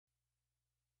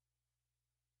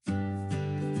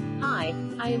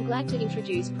Hi, I am glad to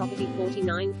introduce property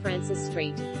 49 Francis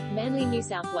Street, Manly, New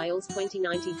South Wales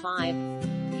 2095.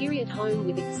 Period home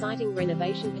with exciting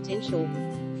renovation potential.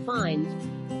 Find.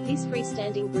 This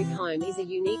freestanding brick home is a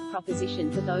unique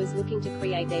proposition for those looking to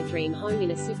create their dream home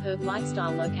in a superb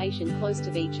lifestyle location close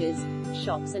to beaches,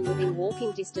 shops and within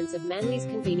walking distance of Manly's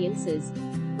conveniences.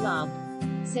 Love.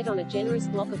 Set on a generous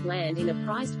block of land in a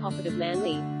prized pocket of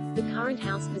Manly, the current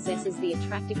house possesses the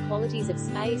attractive qualities of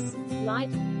space,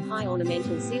 light, high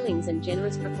ornamental ceilings and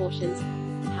generous proportions.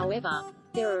 However,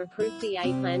 there are approved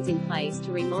DA plans in place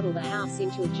to remodel the house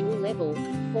into a dual-level,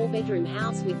 4-bedroom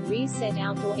house with rears set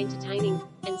outdoor entertaining,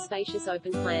 and spacious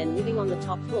open-plan living on the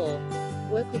top floor.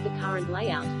 Work with the current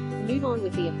layout, move on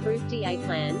with the approved DA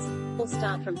plans, or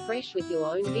start from fresh with your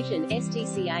own vision.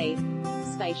 STCA.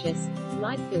 Spacious,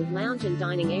 light-filled lounge and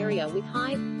dining area with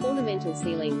high, ornamental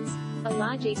ceilings, a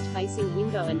large east-facing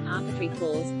window and parquetry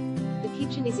floors. The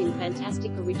kitchen is in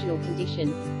fantastic original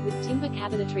condition, with timber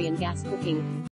cabinetry and gas cooking.